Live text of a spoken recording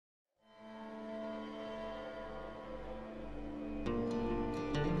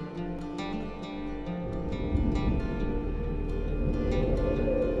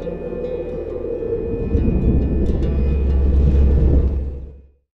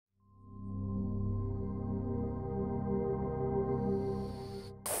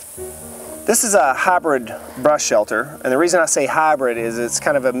This is a hybrid brush shelter, and the reason I say hybrid is it's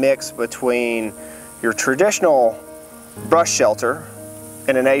kind of a mix between your traditional brush shelter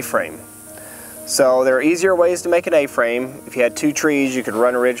and an A-frame. So there are easier ways to make an A-frame. If you had 2 trees, you could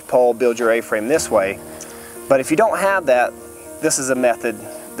run a ridge pole, build your A-frame this way. But if you don't have that, this is a method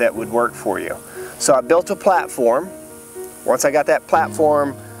that would work for you. So I built a platform. Once I got that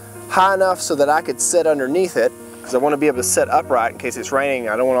platform high enough so that I could sit underneath it, because I want to be able to sit upright in case it's raining.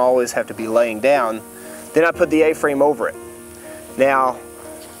 I don't want to always have to be laying down. Then I put the A-frame over it. Now,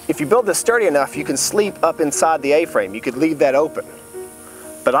 if you build this sturdy enough, you can sleep up inside the A-frame. You could leave that open.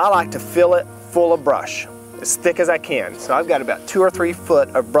 But I like to fill it full of brush, as thick as I can. So I've got about 2 or 3 foot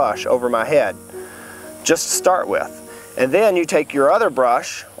of brush over my head, just to start with. And then you take your other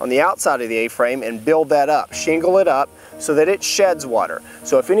brush on the outside of the A-frame and build that up, shingle it up so that it sheds water.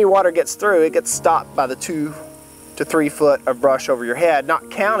 So if any water gets through, it gets stopped by the 2 to 3 foot of brush over your head,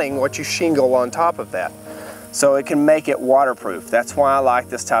 not counting what you shingle on top of that. So it can make it waterproof. That's why I like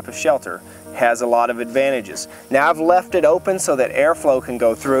this type of shelter. It has a lot of advantages. Now I've left it open so that airflow can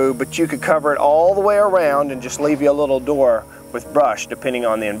go through, but you could cover it all the way around and just leave you a little door with brush depending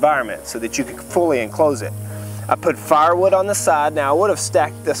on the environment so that you could fully enclose it. I put firewood on the side. Now I would have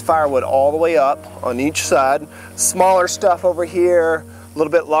stacked this firewood all the way up on each side. Smaller stuff over here, a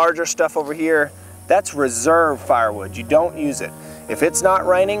little bit larger stuff over here. That's reserve firewood. You don't use it. If it's not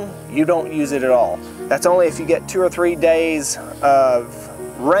raining, you don't use it at all. That's only if you get 2 or 3 days of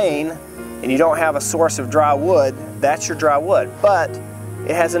rain and you don't have a source of dry wood, that's your dry wood. But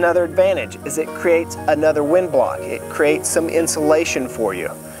it has another advantage, is it creates another wind block. It creates some insulation for you.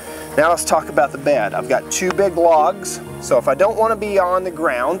 Now let's talk about the bed. I've got 2 big logs, so if I don't want to be on the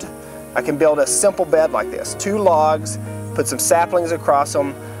ground, I can build a simple bed like this. 2 logs, put some saplings across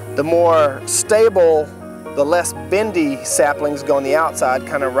them. The more stable, the less bendy saplings go on the outside,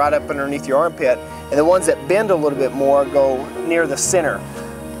 kind of right up underneath your armpit, and the ones that bend a little bit more go near the center,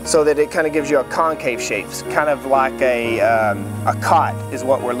 so that it kind of gives you a concave shape, kind of like a cot is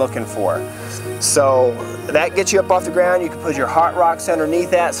what we're looking for. So that gets you up off the ground. You can put your hot rocks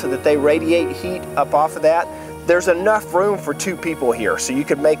underneath that so that they radiate heat up off of that. There's enough room for 2 people here, so you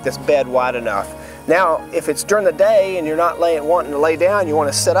could make this bed wide enough. Now, if it's during the day and you're not wanting to lay down, you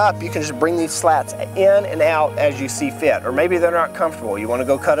want to sit up, you can just bring these slats in and out as you see fit. Or maybe they're not comfortable, you want to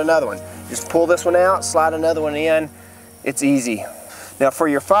go cut another one. Just pull this one out, slide another one in. It's easy. Now for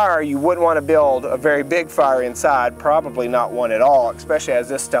your fire, you wouldn't want to build a very big fire inside, probably not one at all, especially as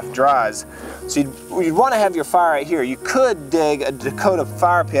this stuff dries. So you'd want to have your fire right here. You could dig a Dakota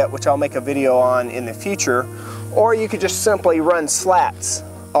fire pit, which I'll make a video on in the future, or you could just simply run slats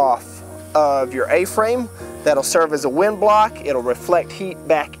off of your A-frame. That'll serve as a wind block. It'll reflect heat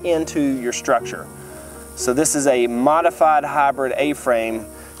back into your structure. So this is a modified hybrid A-frame,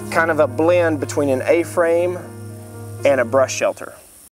 kind of a blend between an A-frame and a brush shelter.